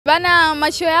Bana,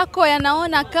 macho yako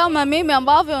yanaona kama mimi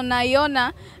ambavyo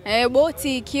unaiona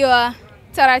boti ikiwa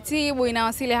taratibu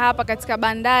inawasili hapa katika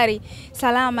bandari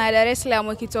salama ya Dar es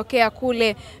Salaam ikitokea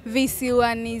kule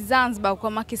visiwani Zanzibar.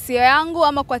 Kwa makisio yangu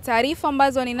ama kwa taarifa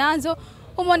ambazo ninazo,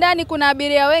 humo ndani kuna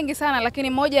abiria wengi sana, lakini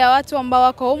moja ya watu ambao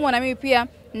wako humo na mimi pia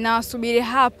nawasubiri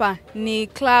hapa ni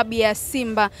klabu ya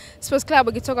Simba Sports Club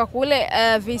ikitoka kule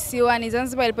visiwani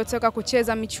Zanzibar ilipotoka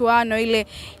kucheza michuano ile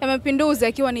ya Mapinduzi,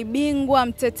 akiwa ni bingwa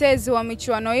mtetezi wa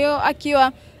michuano hiyo,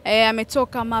 akiwa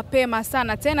ametoka mapema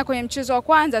sana tena kwenye mchezo wa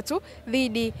kwanza tu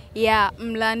dhidi ya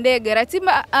Mlandege.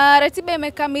 Ratiba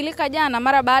imekamilika jana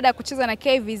mara baada ya kucheza na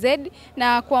KVZ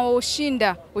na kwa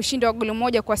ushindi wa goli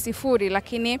 1-0,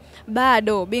 lakini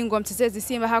bado bingwa mtetezi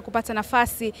Simba hakupata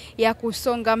nafasi ya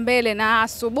kusonga mbele, na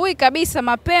asubuhi kabisa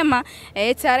mapema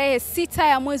tarehe 6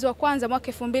 ya mwezi wa kwanza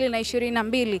mwaka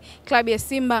 2022 klabu ya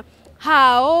Simba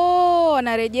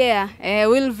wanarejea.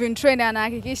 Wilvin Trainer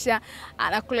anahakikisha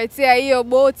anakuletea hiyo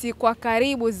boti kwa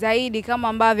karibu zaidi, kama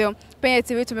ambavyo Penye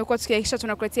TV tumekuwa tukihakikisha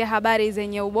tunakuletea habari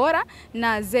zenye ubora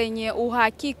na zenye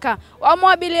uhakika. Wamo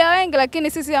abiria wengi,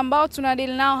 lakini sisi ambao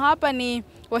tunadili nao hapa ni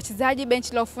wachezaji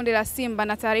benchi la ufundi la Simba,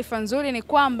 na taarifa nzuri ni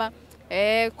kwamba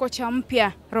kocha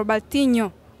mpya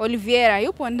Robertinho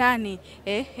yupo ndani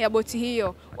ya boti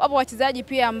hiyo. Wapo wachezaji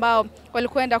pia ambao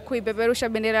walikwenda kuipeperusha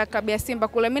bendera ya klabu ya Simba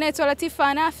kule. Mimi naitwa Latifa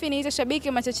Anafi, ni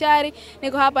shabiki machachari.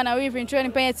 Niko hapa na Wilvin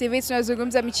Trainer Penye TV,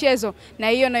 tunazungumza michezo, na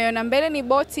hiyo naiona mbele ni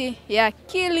boti ya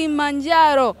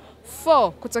Kilimanjaro 4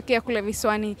 kutokea kule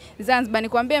visiwani Zanzibar.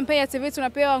 Nikwambie Penye TV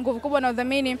tunapewa nguvu kubwa na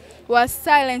udhamini wa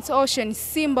Silent Ocean.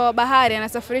 Simba wa bahari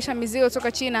anasafirisha mizigo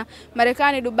kutoka China,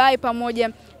 Marekani, Dubai pamoja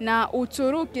na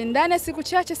Uturuki. Ndani ya siku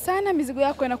chache sana mizigo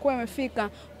yako inakuwa imefika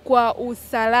kwa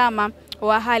usalama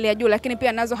wa hali ya juu. Lakini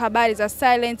pia nazo habari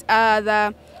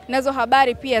za nazo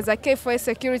habari pia za K4S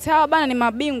Security. Hawa bana ni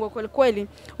mabingwa kweli kweli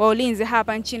wa ulinzi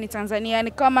hapa nchini Tanzania.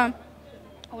 Ni kama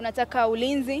unataka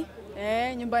ulinzi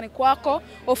nyumbani kwako,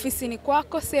 ofisini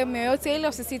kwako, sehemu yoyote ile,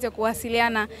 usisite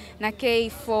kuwasiliana na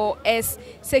K4S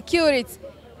Security.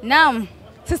 Naam,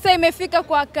 sasa imefika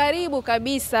kwa karibu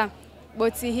kabisa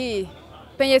boti hii.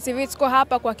 Penye TV tuko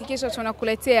hapa kuhakikisha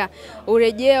tunakuletea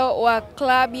urejeo wa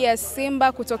klabu ya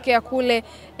Simba kutokea kule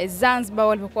Zanzibar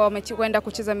walipokuwa wamekwenda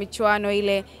kucheza michuano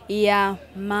ile ya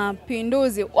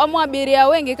Mapinduzi. Wamo abiria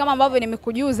wengi kama ambavyo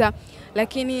nimekujuza,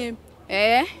 lakini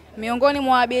miongoni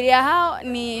mwa abiria hao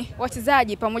ni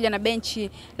wachezaji pamoja na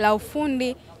benchi la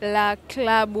ufundi la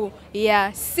klabu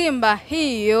ya Simba.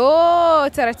 Hiyo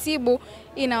taratibu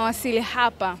inawasili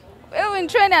hapa. Wewe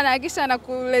trainer anahakikisha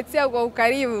anakuletea kwa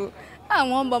ukaribu.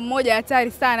 Mwamba mmoja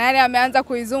hatari sana, yani ameanza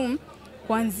kuizoom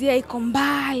kuanzia iko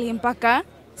mbali mpaka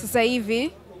sasa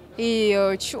hivi.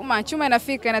 Hiyo chuma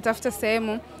inafika, inatafuta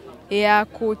sehemu ya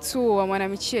kutua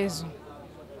mwanamichezo.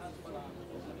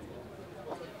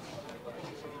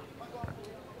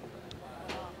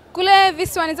 Kule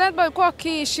visiwani Zanzibar walikuwa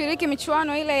wakishiriki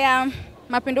michuano ile ya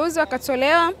Mapinduzi,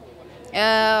 wakatolewa.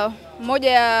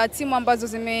 Moja ya timu ambazo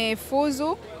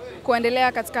zimefuzu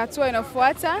kuendelea katika hatua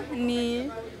inayofuata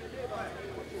ni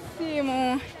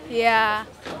timu ya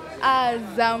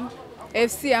Azam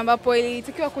FC, ambapo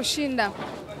ilitakiwa kushinda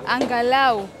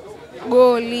angalau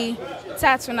goli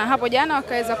 3, na hapo jana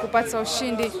wakaweza kupata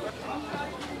ushindi.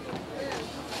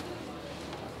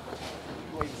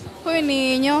 Huyu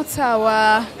ni nyota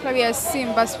wa klabu ya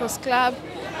Simba Sports Club,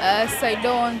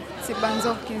 Saidon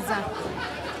Tibanzokiza,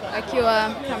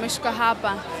 akiwa ameshuka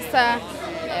hapa. Sasa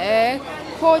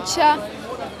kocha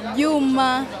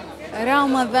Juma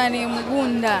Ramadhani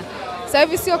Mgunda sasa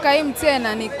hivi sio kaimu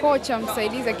tena, ni kocha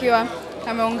msaidizi, akiwa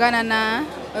ameungana na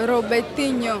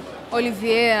Robertinho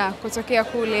kutokea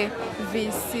kule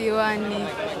visiwani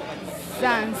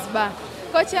Zanzibar.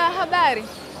 Kocha, habari?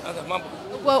 Mambo.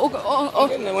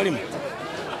 Mwalimu.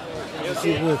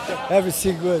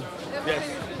 Everything good. Yes.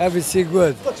 Everything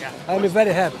good. I'm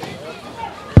very happy.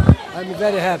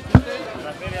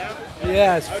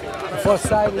 Yes,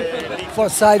 for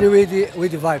side with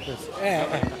the Vipers.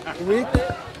 With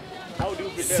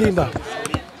Simba.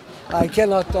 I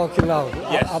cannot talk now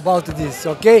about this,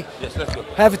 okay? Yes, let's go.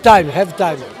 Have time.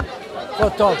 For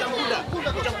talk.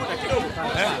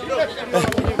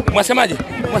 Mwasemaji?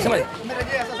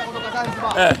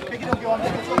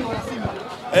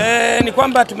 Ni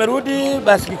kwamba tumerudi,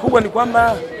 basi kikubwa ni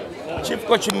kwamba chief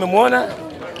coach mmemwona.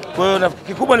 Kwa hiyo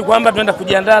kikubwa ni kwamba tunaenda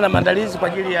kujiandaa na maandalizi kwa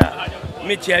ajili ya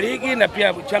mechi ya ligi na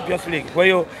pia Champions League. Kwa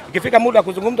hiyo ikifika muda wa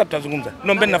kuzungumza tutazungumza.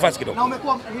 Naombeni nafasi kidogo. Na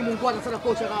umekuwa ni muungwana sana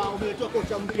kocha, na umeletoa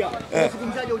kocha mpya.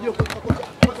 Unazungumzaje ujio kwa kocha?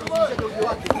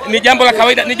 Ni jambo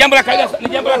la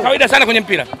kawaida sana kwenye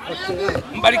mpira.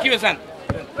 Mbarikiwe sana.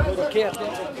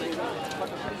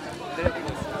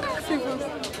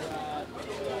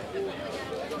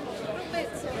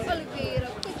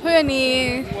 Huyo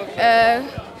ni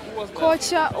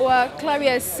kocha wa klabu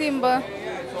ya Simba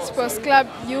Sports Club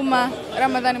Juma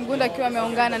Ramadhani Mgunda akiwa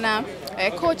ameungana na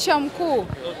kocha mkuu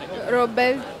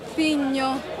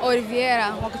Robertinho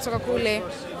wa kutoka kule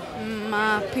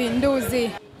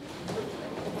Mapinduzi.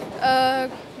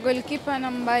 Goalkeeper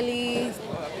nambari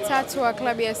 3 wa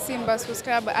klabu ya Simba Sports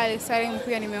Club Salaam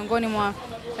pia ni miongoni mwa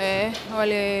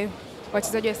wale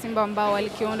wachezaji wa Simba ambao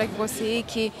walikiunda kikosi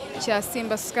hiki cha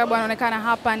Simba Sc. Anaonekana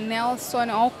hapa Nelson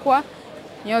Okwa,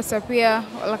 nyota pia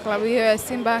la klabu hiyo ya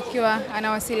Simba, akiwa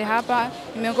anawasili hapa.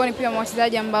 Ni miongoni pia mwa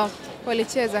wachezaji ambao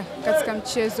walicheza katika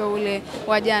mchezo ule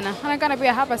wa jana. Anaonekana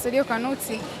pia hapa Sadio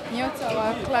Kanuti, nyota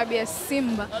wa klabu ya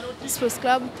Simba Sports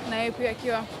Club, na yeye pia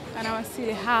akiwa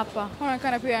anawasili hapa.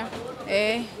 Anaonekana pia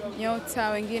nyota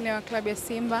wengine wa klabu ya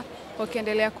Simba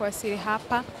wakiendelea kuwasili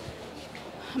hapa.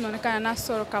 Anaonekana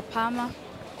Nasoro Kapama,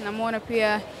 namuona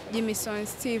pia Jimison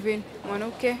Steven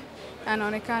Mwanuke,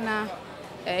 anaonekana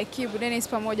Kibu Dennis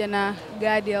pamoja na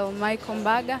Gadiel Michael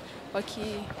Mbaga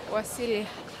wakiwasili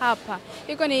hapa.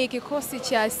 Hiko ni kikosi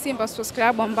cha Simba Sports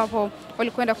Club ambapo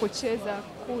walikwenda kucheza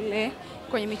kule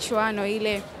kwenye michuano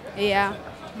ile ya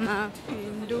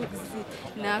Mapinduzi,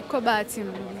 na kwa bahati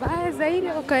mbaya zaidi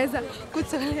wakaweza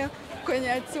kutolewa kwenye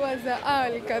hatua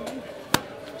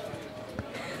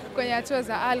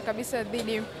za awali kabisa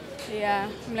dhidi ya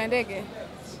Mlandege.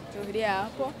 Shuhudia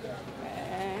hapo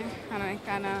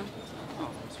anaonekana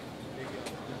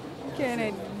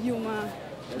Kenneth Juma,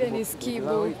 Dennis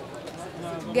Kibu,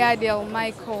 Gadiel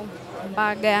Michael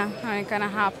Mbaga anaonekana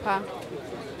hapa.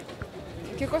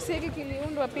 Kikosi hiki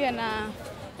kiliundwa pia na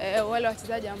wale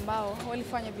wachezaji ambao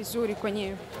walifanya vizuri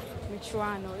kwenye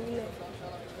michuano ile,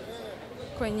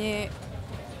 kwenye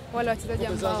wale wachezaji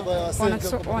ambao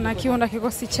wanakiunda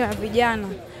kikosi cha vijana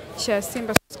cha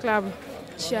Simba Sports Club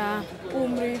cha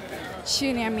umri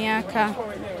chini ya miaka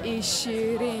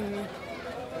 20.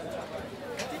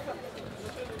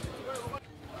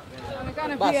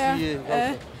 Anaonekana pia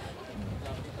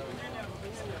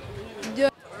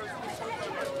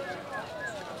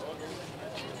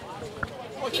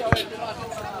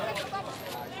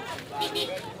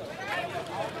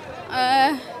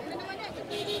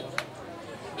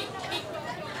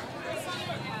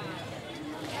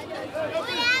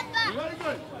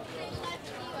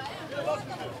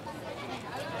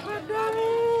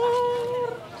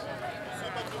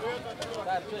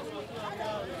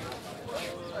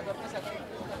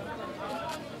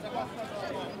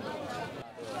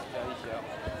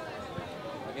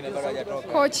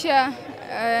Kocha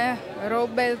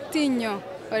Robertinho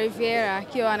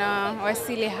akiwa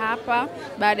anawasili hapa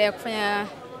baada ya kufanya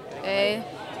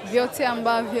vyote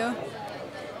ambavyo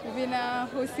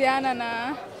vinahusiana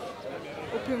na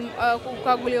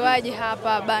ukaguliwaji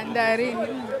hapa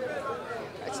Bandarini.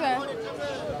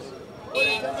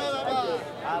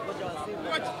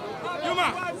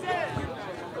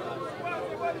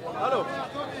 Halo.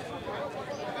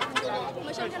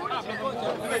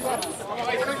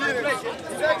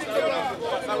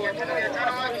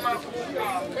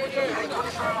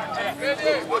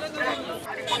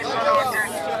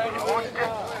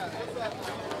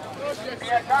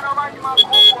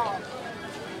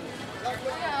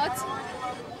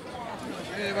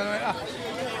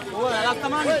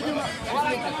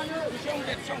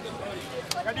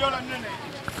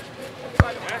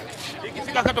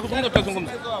 Ikifika kata kuzungumza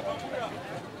tutazungumza.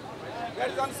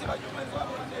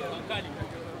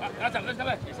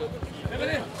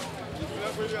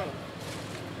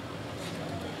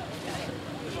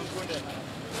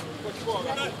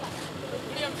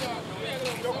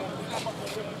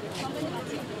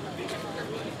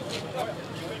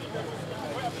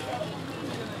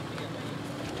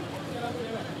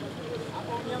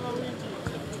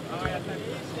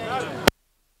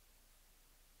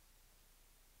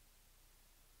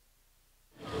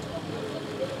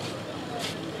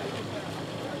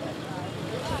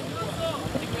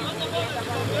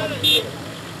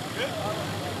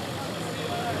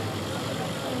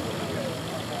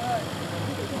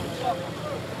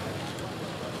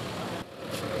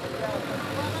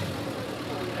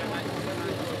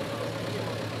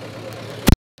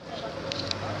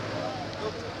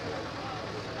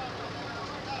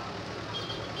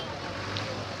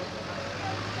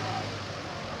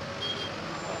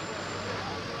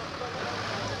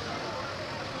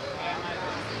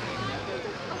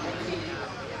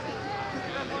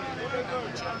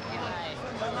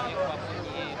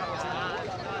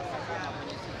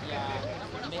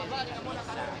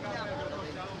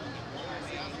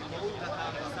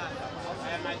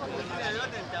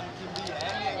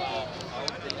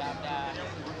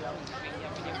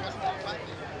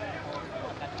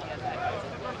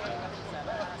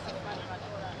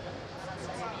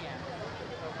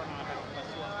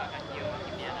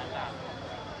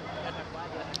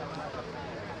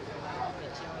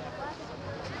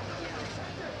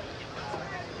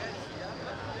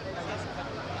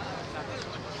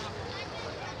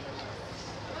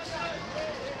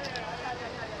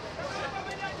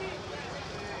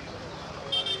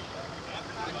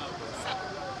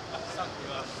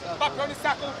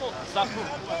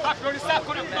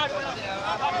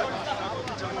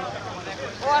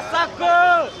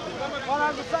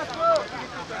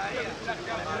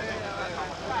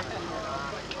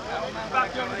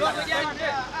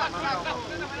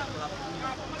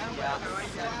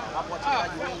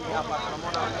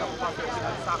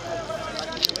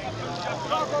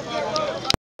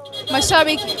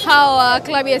 Mashabiki hawa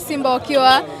klabu ya Simba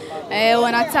wakiwa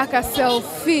wanataka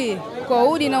selfie kwa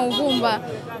udi na uvumba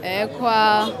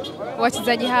kwa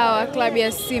wachezaji hawa klabu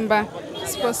ya Simba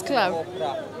Sports Club.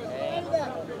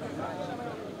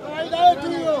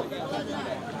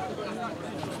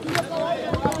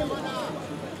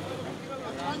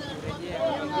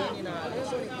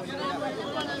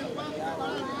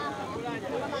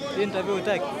 Interview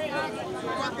utaki?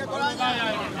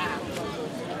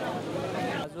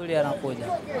 Mazuri anakuja.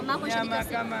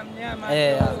 Kama mnyama.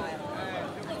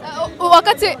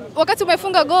 Wakati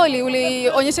umefunga goli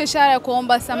ulionyesha ishara ya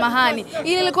kuomba samahani.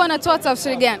 Ile ilikuwa inatoa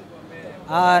tafsiri gani?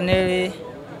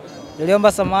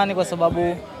 Niliomba samahani kwa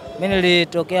sababu mimi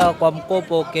nilitokea kwa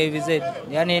mkopo KVZ.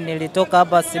 Yaani nilitoka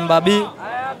hapa Simba B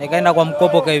nikaenda kwa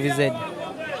mkopo KVZ.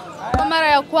 Kwa mara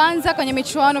ya kwanza kwenye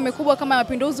michuano mikubwa kama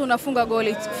Mapinduzi unafunga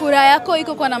goli. Furaha yako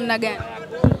iko kwa namna gani?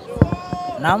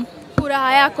 Naam?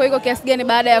 Furaha yako iko kiasi gani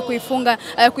baada ya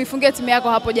kuifungia timu yako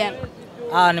hapo jana?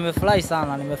 Nimefurahi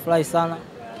sana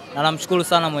na namshukuru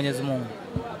sana Mwenyezi Mungu.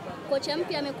 Kocha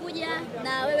mpya amekuja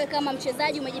na wewe kama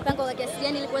mchezaji umejipanga kwa kiasi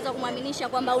gani ili kuweza kumwaminisha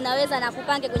kwamba unaweza na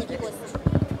kupange kwenye kikosi?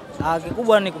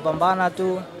 Kikubwa ni kupambana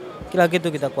tu, kila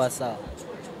kitu kitakuwa sawa.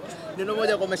 Neno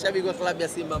moja kwa mashabiki wa klabu ya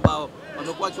Simba ambao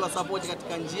wamekuwa wakiwa support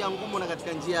katika njia ngumu na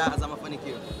katika njia za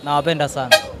mafanikio. Nawapenda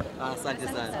sana. Asante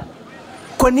sana.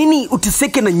 Kwa nini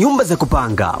uteseke na nyumba za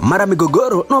kupanga, mara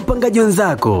migogoro na wapangaji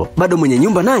wenzako, bado mwenye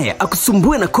nyumba naye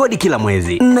akusumbue na kodi kila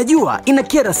mwezi? Najua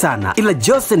inakera sana, ila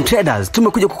Johnson Traders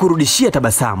tumekuja kukurudishia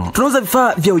tabasamu. Tunauza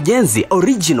vifaa vya ujenzi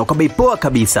original kwa bei poa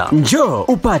kabisa. Njoo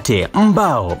upate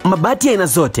mbao, mabati ya aina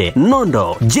zote,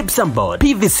 nondo, gypsum board,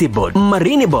 PVC board,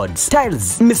 marine boards,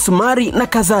 tiles, misumari na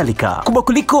kadhalika. Kubwa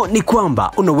kuliko ni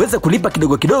kwamba unaweza kulipa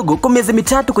kidogo kidogo kwa miezi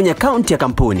 3 kwenye akaunti ya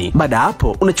kampuni. Baada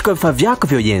hapo unachukua vifaa vyako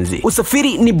vya ujenzi.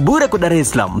 Usafiri ni bure kwa Dar es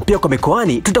Salaam, pia kwa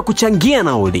mikoani tutakuchangia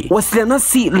nauli. Wasiliana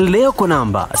nasi leo kwa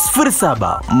namba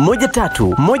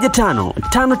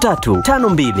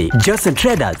 0713155352. Johnson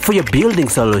Traders for your building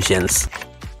solutions.